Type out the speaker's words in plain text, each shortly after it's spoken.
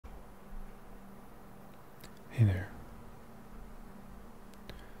Hey there.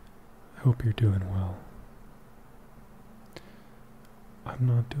 I hope you're doing well. I'm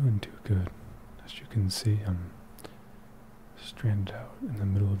not doing too good. As you can see, I'm stranded out in the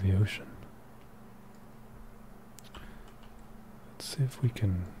middle of the ocean. Let's see if we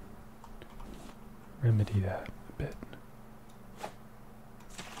can remedy that a bit.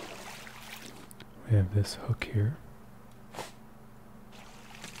 We have this hook here,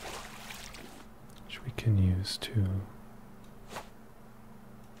 which we can use to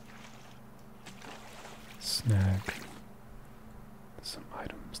snag some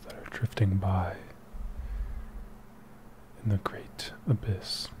items that are drifting by in the great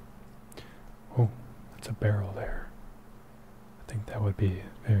abyss. Oh, that's a barrel there. I think that would be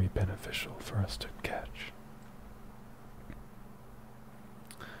very beneficial for us to catch.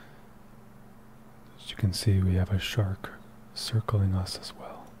 As you can see, we have a shark circling us as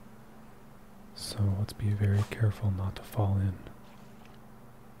well. So let's be very careful not to fall in.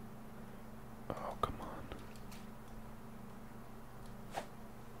 Oh, come on.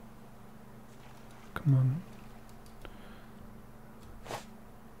 Come on.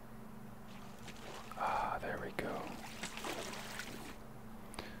 Ah, there we go.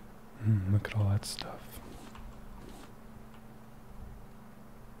 Look at all that stuff.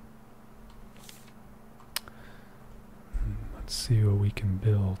 Let's see what we can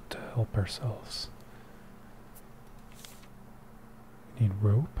build to help ourselves. We need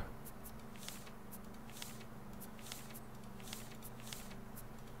rope.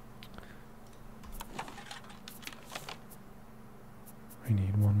 We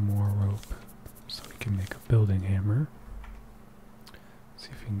need one more rope so we can make a building hammer. See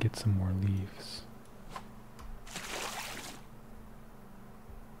if we can get some more leaves.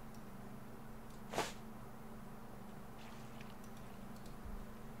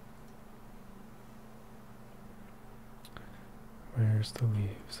 Where's the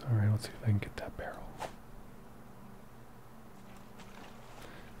leaves? Alright, let's see if I can get that barrel.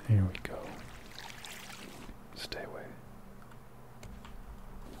 Here we go. Stay away.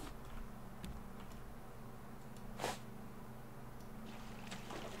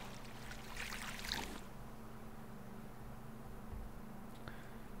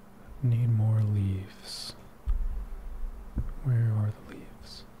 Need more leaves. Where are the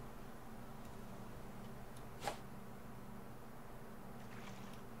leaves?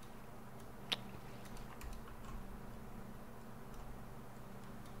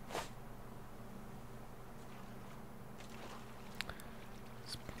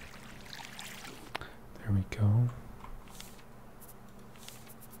 There we go.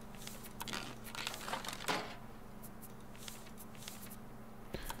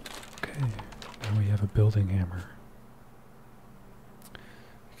 Okay, now we have a building hammer.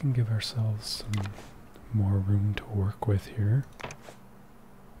 We can give ourselves some more room to work with here.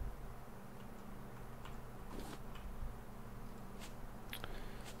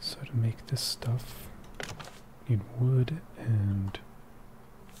 So to make this stuff, we need wood and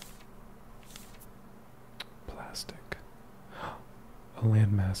plastic. A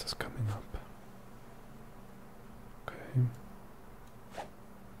landmass is coming up. Okay.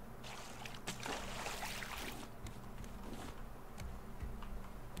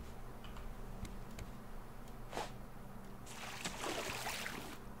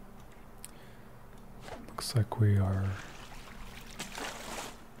 Looks like we are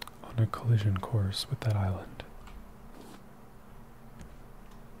on a collision course with that island.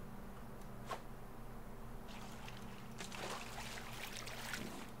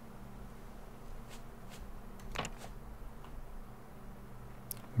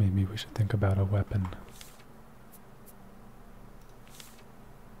 Maybe we should think about a weapon.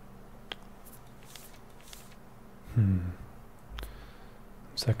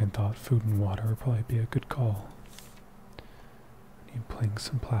 Second thought, food and water would probably be a good call. Need planks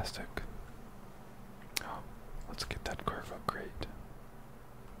and plastic. Oh, let's get that cargo crate.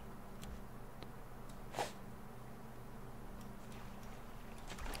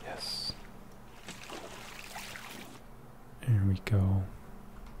 Yes. There we go.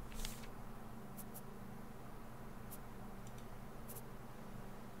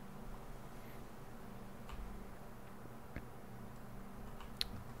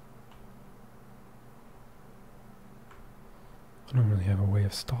 I don't really have a way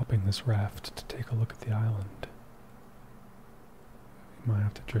of stopping this raft to take a look at the island. We might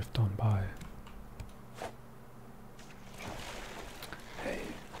have to drift on by. Hey.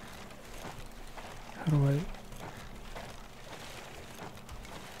 How do I...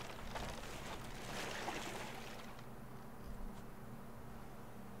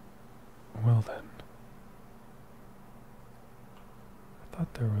 Well then.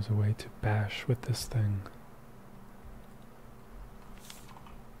 thought there was a way to bash with this thing.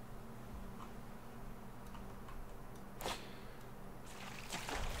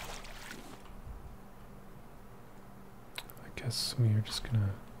 I guess we are just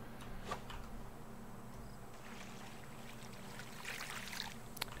gonna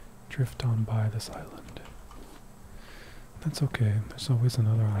drift on by this island. That's okay, there's always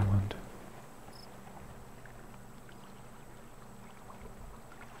another island.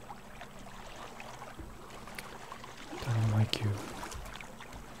 I don't like you.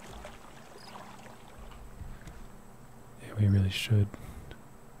 Yeah, we really should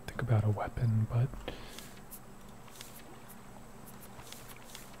think about a weapon, but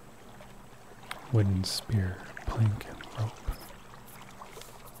wooden spear, plank, and rope.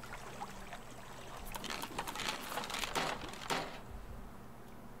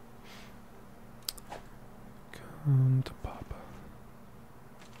 Come to Papa.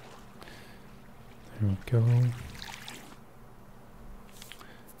 There we go.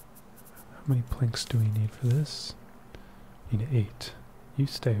 How many planks do we need for this? We need 8. You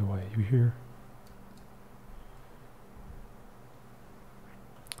stay away, you hear?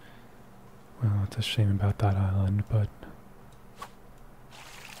 Well, it's a shame about that island, but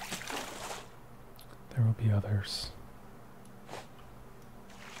there will be others.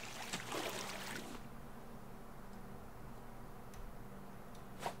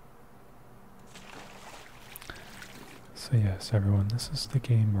 So yes, everyone, this is the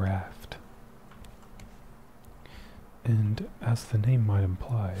game Raft. And as the name might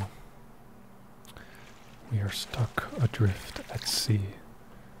imply, we are stuck adrift at sea.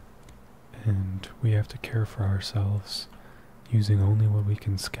 And we have to care for ourselves using only what we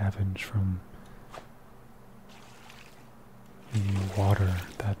can scavenge from the water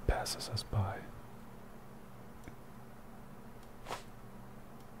that passes us by.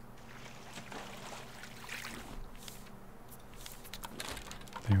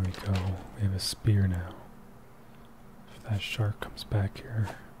 There we go. We have a spear now. If that shark comes back here,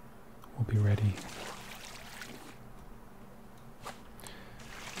 we'll be ready.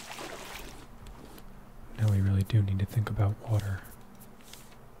 Now we really do need to think about water.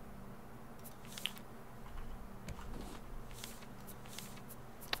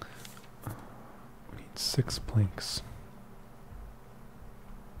 We need 6 planks.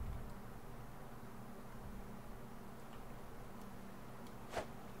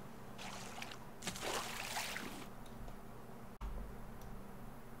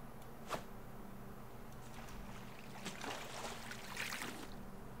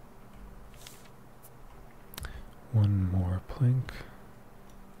 One more plank.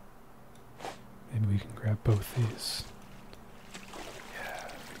 Maybe we can grab both these.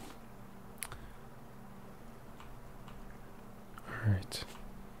 Yeah. Alright.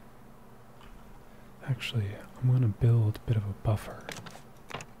 Actually, I'm going to build a bit of a buffer.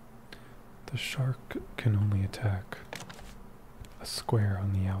 The shark can only attack a square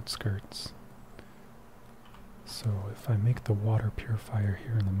on the outskirts. So if I make the water purifier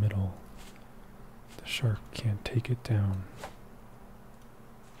here in the middle, the shark can't take it down.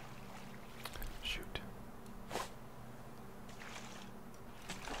 Shoot.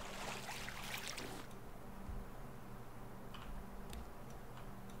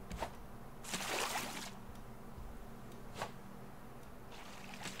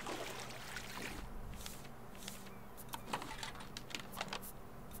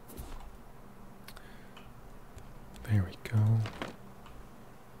 There we go.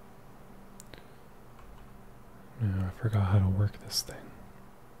 No, I forgot how to work this thing.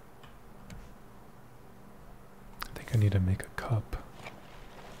 I think I need to make a cup.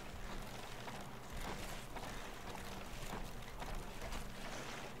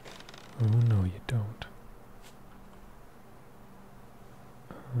 Oh no, you don't.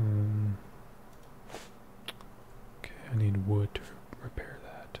 Okay, I need wood to repair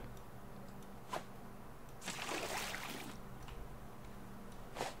that.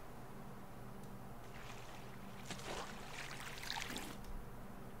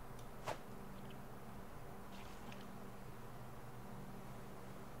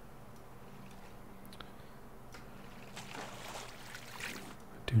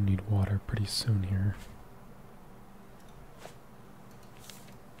 I do need water pretty soon here.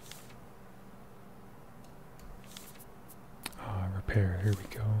 Repair, here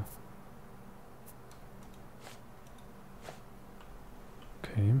we go.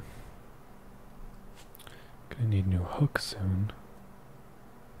 Okay. Gonna need a new hook soon.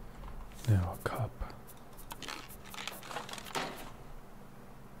 Now a cup.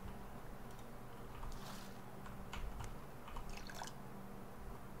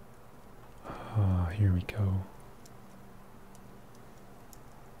 Here we go.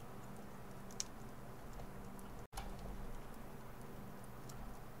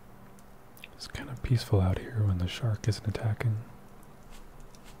 It's kind of peaceful out here when the shark isn't attacking.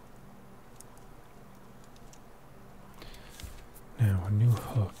 Now, a new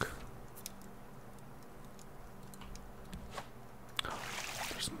hook.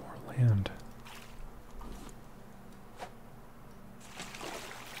 There's more land.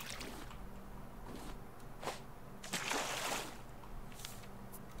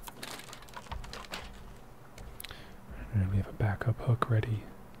 And we have a backup hook ready.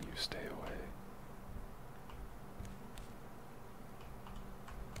 You stay away.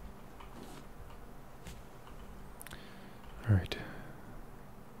 All right.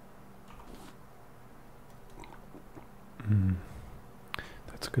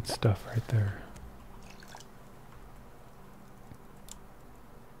 That's good stuff right there.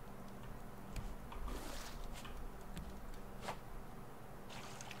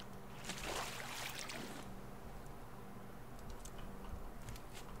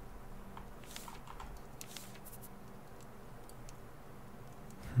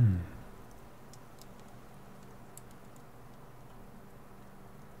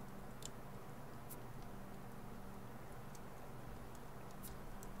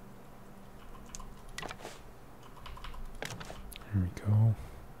 Here we go.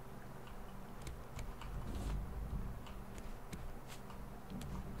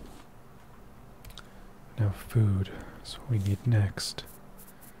 Now food is what we need next.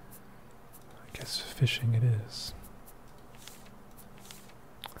 I guess fishing it is.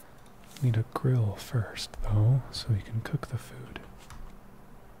 Need a grill first though, so we can cook the food.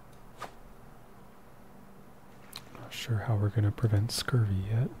 Not sure how we're gonna prevent scurvy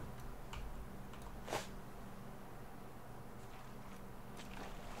yet.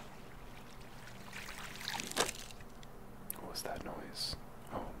 What was that noise?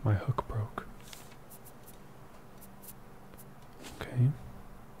 Oh, my hook broke. Okay.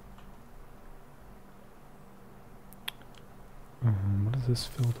 What is this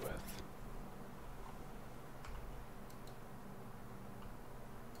filled with?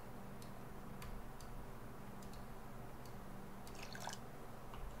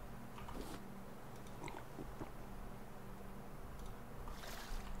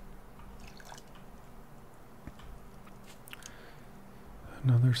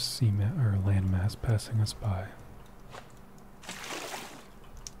 Another or landmass passing us by.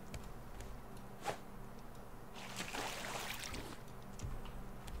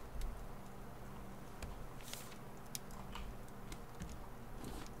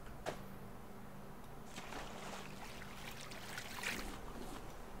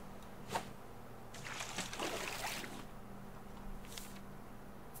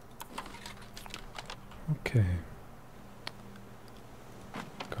 Okay.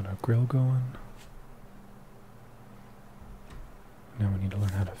 Got our grill going. Now we need to learn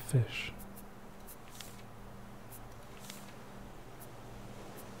how to fish.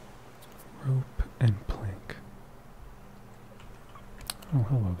 Rope and plank. Oh,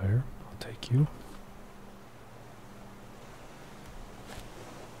 hello there. I'll take you.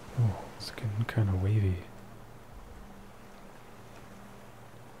 Oh, it's getting kind of wavy.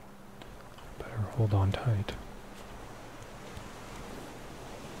 Better hold on tight.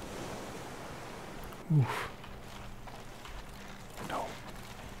 Oof. No.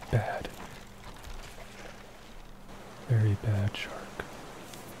 Bad. Very bad shark.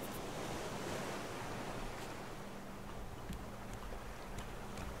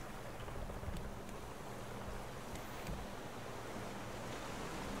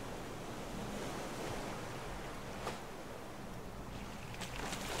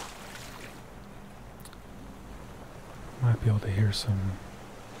 Might be able to hear some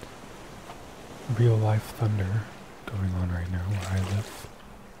real life thunder going on right now where I live.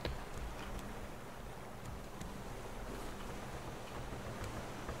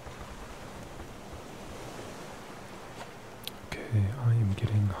 Okay, I am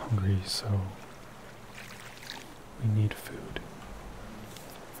getting hungry, so we need food.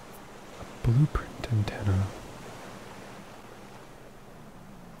 A blueprint antenna.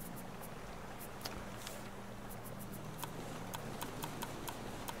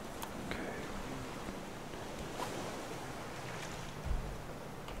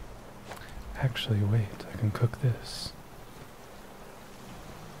 Actually, wait, I can cook this.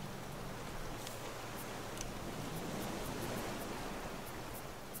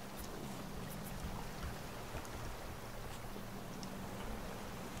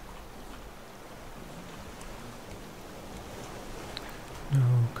 No,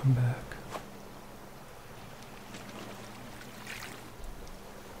 come back.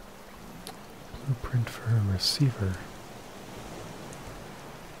 there a receiver?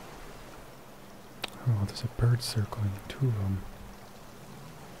 Oh, there's a bird circling, two of them.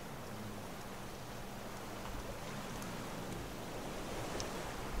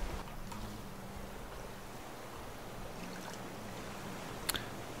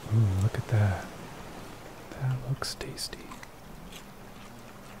 Ooh, look at that. That looks tasty.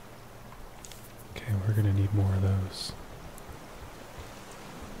 Okay, we're gonna need more of those.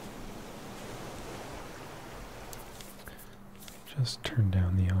 Just turn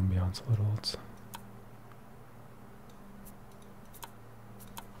down the ambiance a little. It's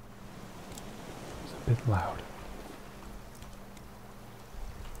a bit loud.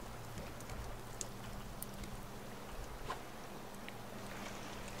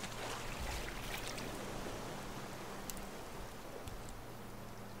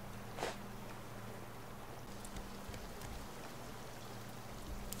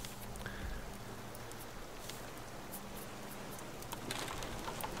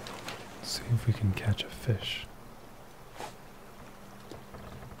 See if we can catch a fish.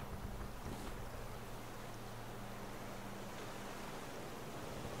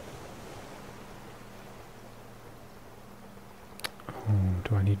 Oh,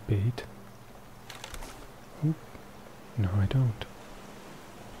 do I need bait? Oh, no I don't.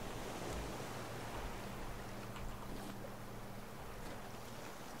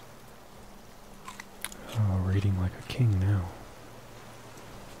 Oh, we're eating like a king now.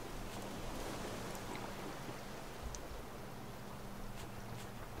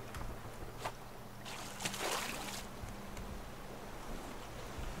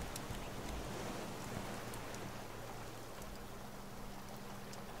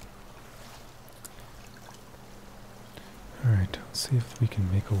 Alright, let's see if we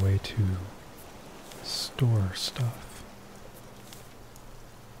can make a way to store stuff.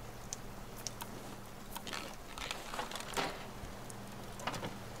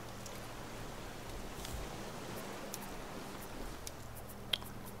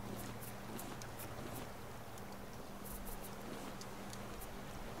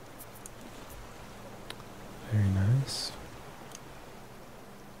 Very nice.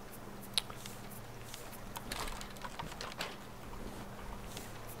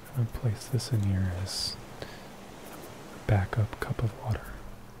 I'm gonna place this in here as a backup cup of water.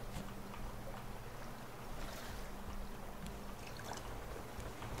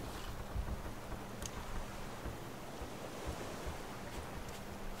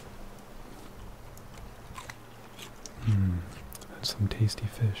 That's some tasty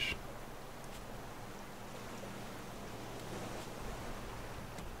fish.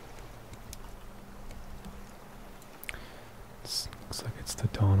 Looks like it's the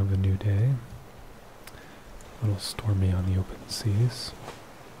dawn of a new day. A little stormy on the open seas.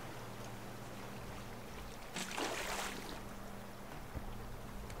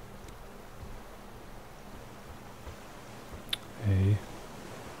 Hey,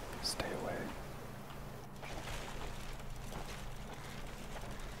 stay away.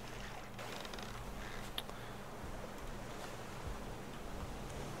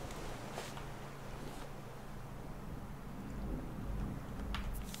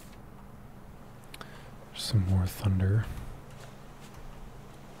 Some more thunder.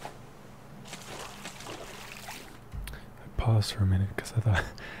 I paused for a minute because I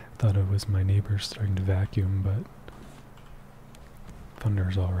thought it was my neighbor starting to vacuum, but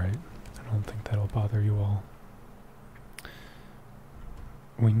thunder's alright. I don't think that'll bother you all.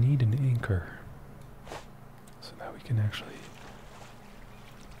 We need an anchor so that we can actually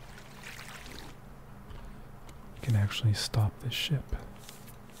stop this ship.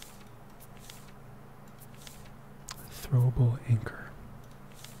 Throwable anchor.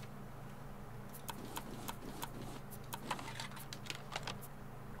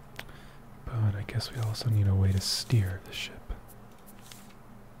 But I guess we also need a way to steer the ship.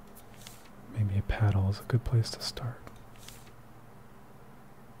 Maybe a paddle is a good place to start.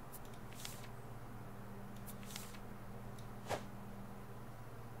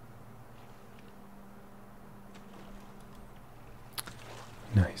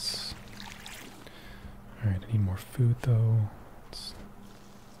 Nice. Alright, I need more food though. Let's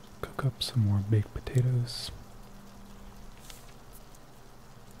cook up some more baked potatoes.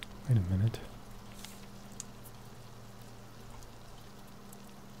 Wait a minute.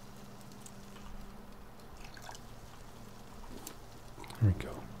 There we go.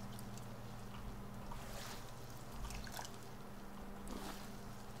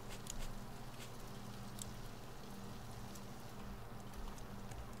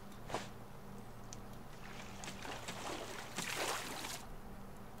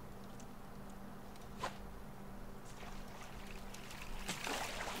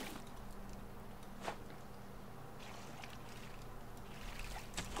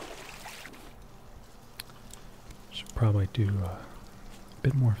 probably do a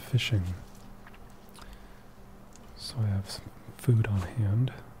bit more fishing, so I have some food on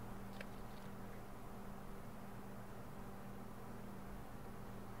hand.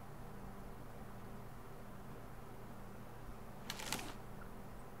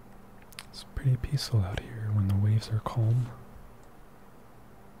 It's pretty peaceful out here when the waves are calm.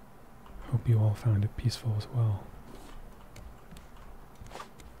 Hope you all found it peaceful as well.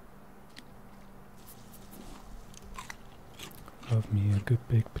 Love me a good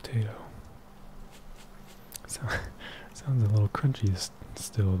baked potato. Sounds a little crunchy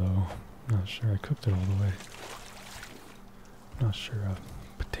still though. Not sure I cooked it all the way. Not sure a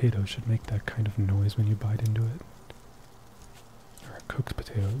potato should make that kind of noise when you bite into it. Or a cooked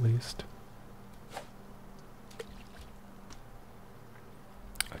potato at least.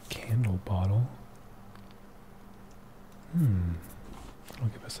 A candle bottle. It'll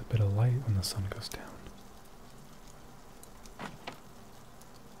give us a bit of light when the sun goes down.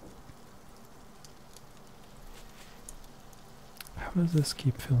 How does this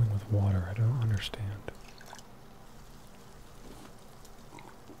keep filling with water? I don't understand.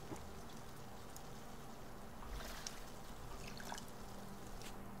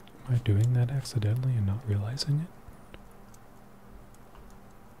 Am I doing that accidentally and not realizing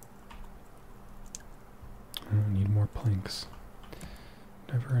it? I need more planks.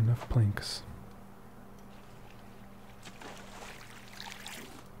 Never enough planks.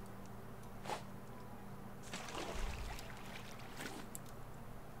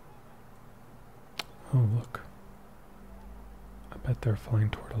 Oh, look. I bet they're flying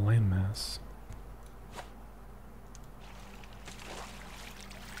toward a landmass.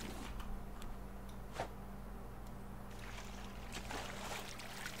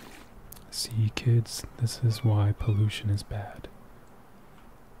 See, kids, this is why pollution is bad.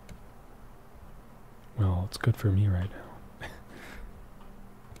 Well, it's good for me right now.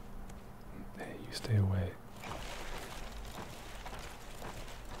 Hey, you stay away.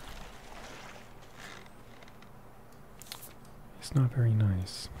 It's not very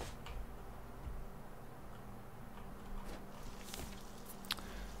nice.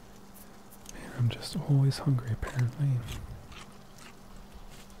 Man, I'm just always hungry apparently.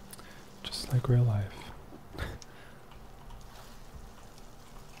 Just like real life.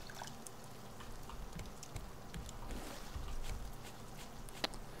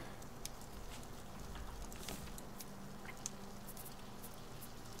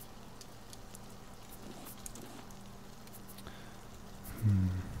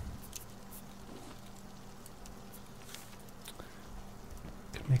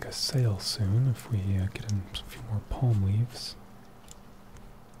 Could make a sail soon if we get in a few more palm leaves.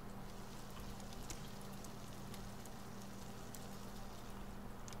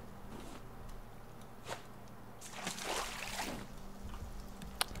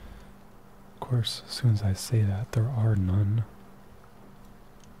 Of course, as soon as I say that, there are none.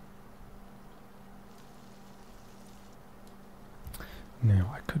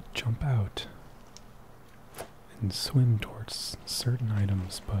 Now, I could jump out and swim towards certain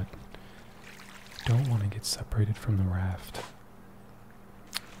items, but don't want to get separated from the raft.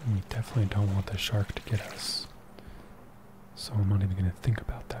 And we definitely don't want the shark to get us. So I'm not even going to think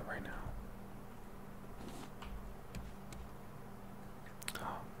about that right now.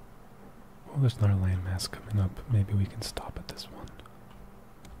 Well, there's another landmass coming up. Maybe we can stop at this one.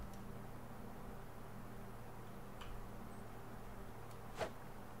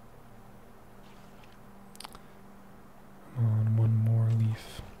 Come on, one more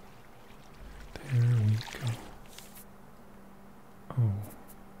leaf. There we go. Oh.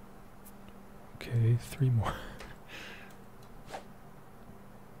 Okay, 3 more.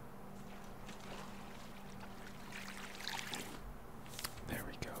 There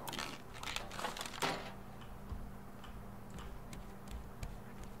we go.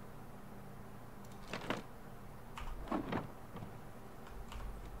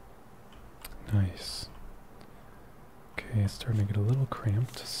 Nice. Okay, it's starting to get a little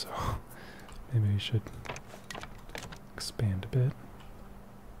cramped, so maybe we should expand a bit.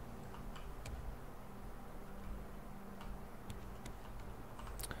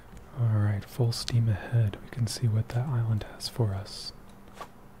 Alright, full steam ahead. We can see what that island has for us.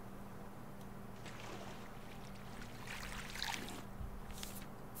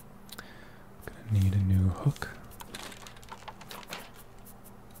 Gonna need a new hook.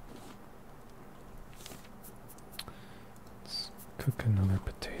 Let's cook another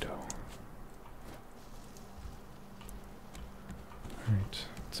potato. Alright,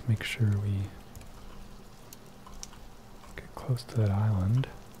 let's make sure we get close to that island.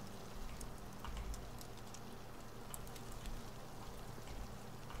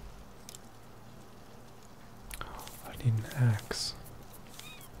 axe.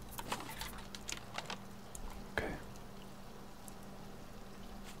 Okay.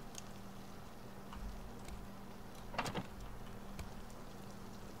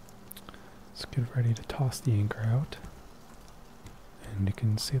 Let's get ready to toss the anchor out. And you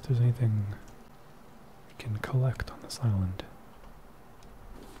can see if there's anything we can collect on this island.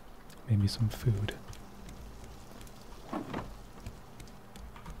 Maybe some food. There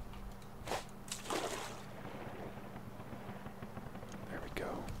we go.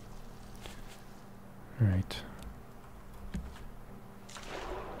 Alright.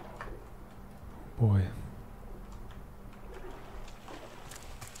 Oh boy.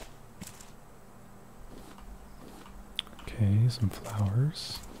 Okay, some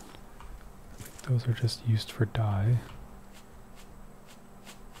flowers. I think those are just used for dye.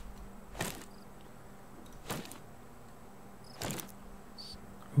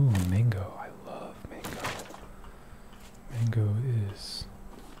 Ooh, mango. I love mango. Mango is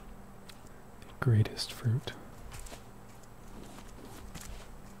the greatest fruit.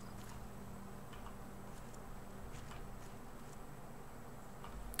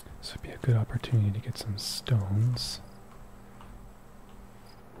 This would be a good opportunity to get some stones.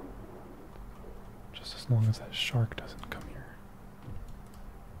 Just as long as that shark doesn't come here.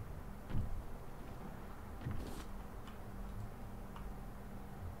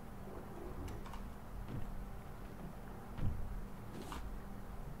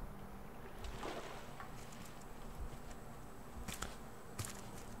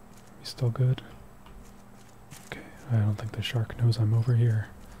 We still good? Okay, I don't think the shark knows I'm over here.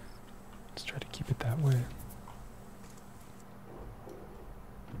 Let's try to keep it that way.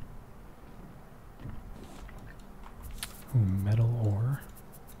 Ooh, metal ore.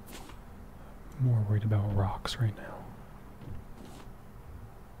 I'm more worried about rocks right now.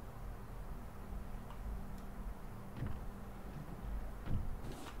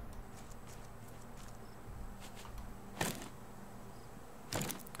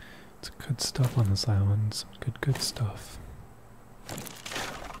 It's good stuff on this island. Some good stuff.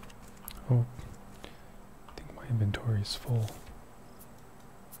 Oh, I think my inventory is full.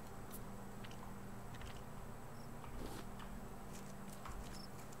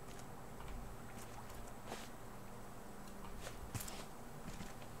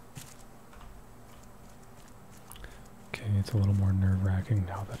 Okay, it's a little more nerve-wracking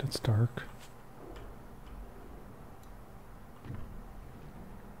now that it's dark.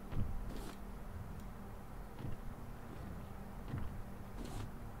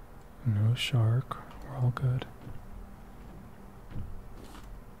 No shark, we're all good.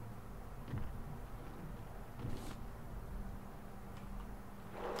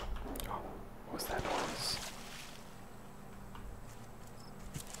 Oh, what was that noise?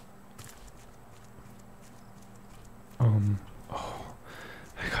 Oh,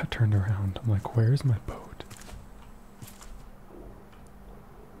 I got turned around. I'm like, where's my boat?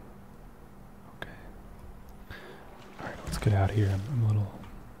 Okay. Alright, let's get out of here. I'm a little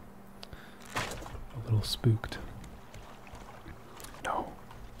spooked. No.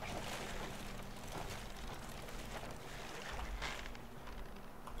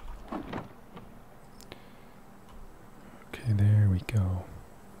 Okay, there we go.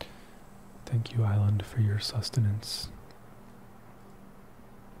 Thank you, island, for your sustenance.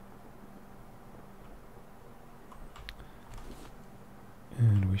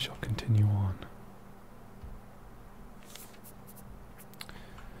 And we shall continue on.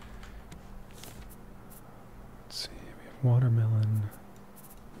 Let's see, we have watermelon,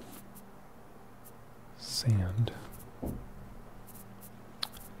 sand. Don't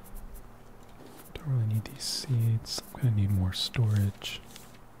really need these seeds. I'm gonna need more storage.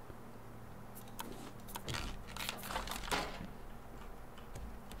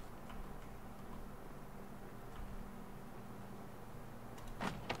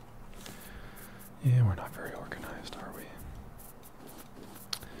 Yeah, we're not very organized, are we?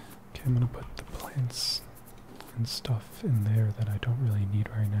 Okay, I'm gonna put the plants and stuff in there that I don't really need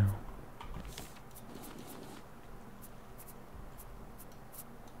right now.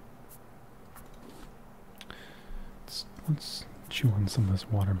 Let's chew on some of this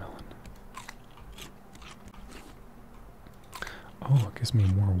watermelon. Oh, it gives me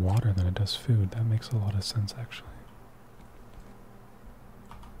more water than it does food. That makes a lot of sense, actually.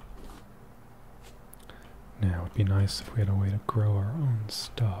 Now, it'd be nice if we had a way to grow our own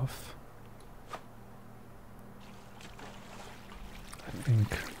stuff. I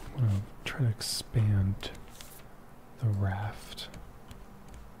think I'm going to try to expand the raft.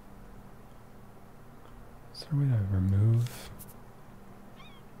 Is there a way to remove?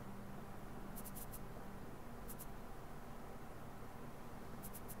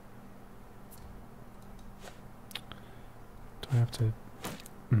 have to...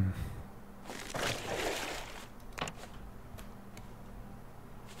 Mm.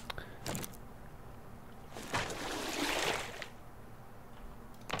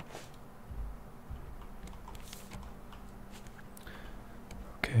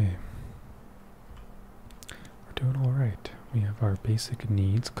 Okay. We're doing alright. We have our basic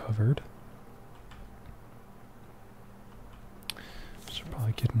needs covered. Should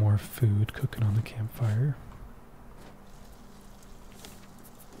probably get more food cooking on the campfire.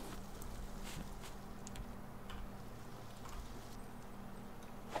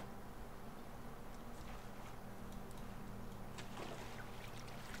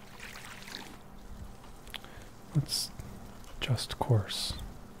 Let's adjust course.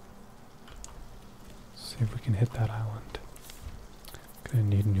 See if we can hit that island. Gonna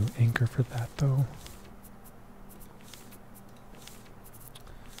need a new anchor for that though.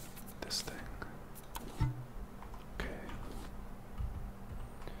 This thing. Okay.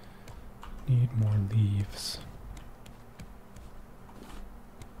 Need more leaves.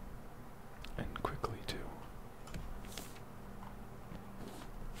 And quickly too.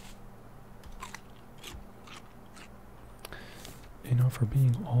 You know, for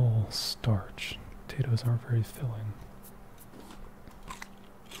being all starch, potatoes aren't very filling.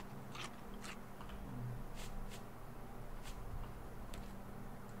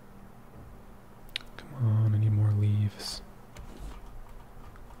 Come on, I need more leaves.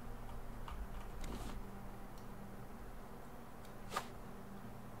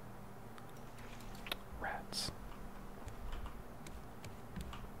 Rats.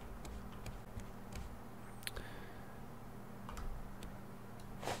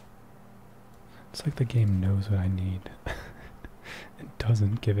 It's like the game knows what I need. It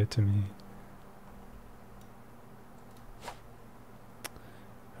doesn't give it to me. How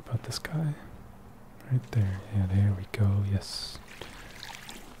about this guy? Right there. Yeah, there we go. Yes.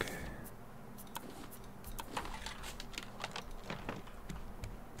 Okay.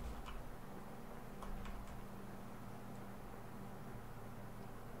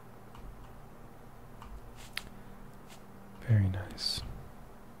 Very nice.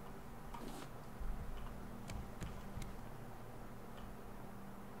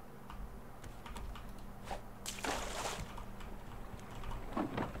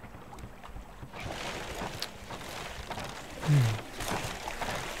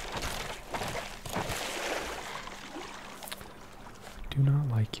 I do not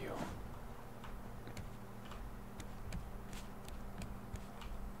like you.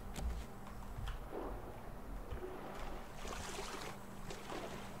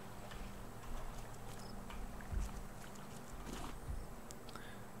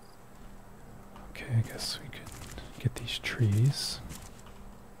 Okay, I guess we could get these trees.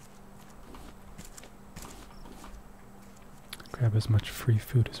 Grab as much free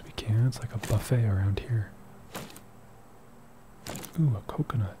food as we can. It's like a buffet around here. Ooh, a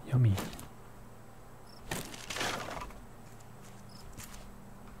coconut. Yummy.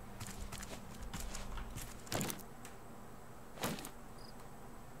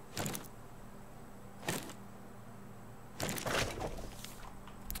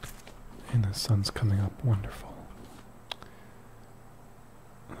 And the sun's coming up. Wonderful.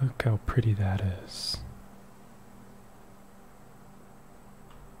 Look how pretty that is.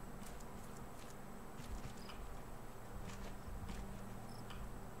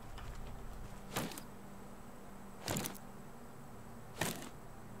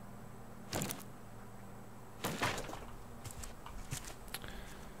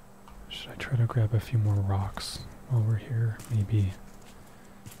 Should I try to grab a few more rocks while we're here? Maybe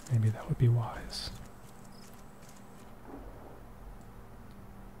that would be wise.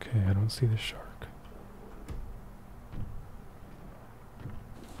 Okay, I don't see the shark.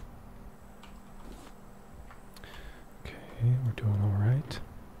 Okay, we're doing all right.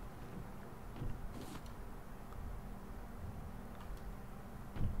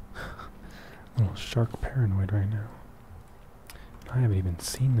 A little shark paranoid right now. I haven't even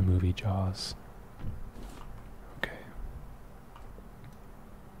seen the movie Jaws. Okay.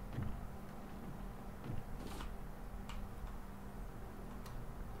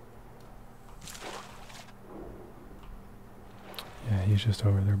 Yeah, he's just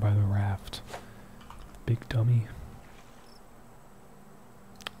over there by the raft. Big dummy.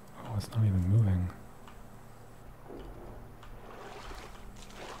 Oh, it's not even moving.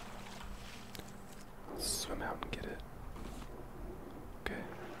 Let's swim out and get it. Okay.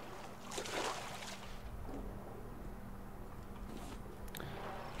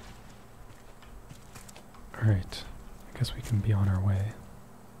 Alright. I guess we can be on our way.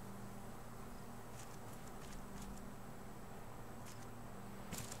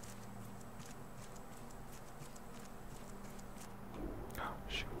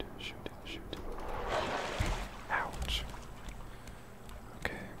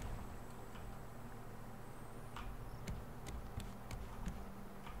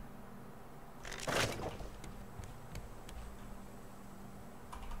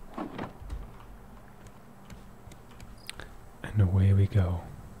 we go.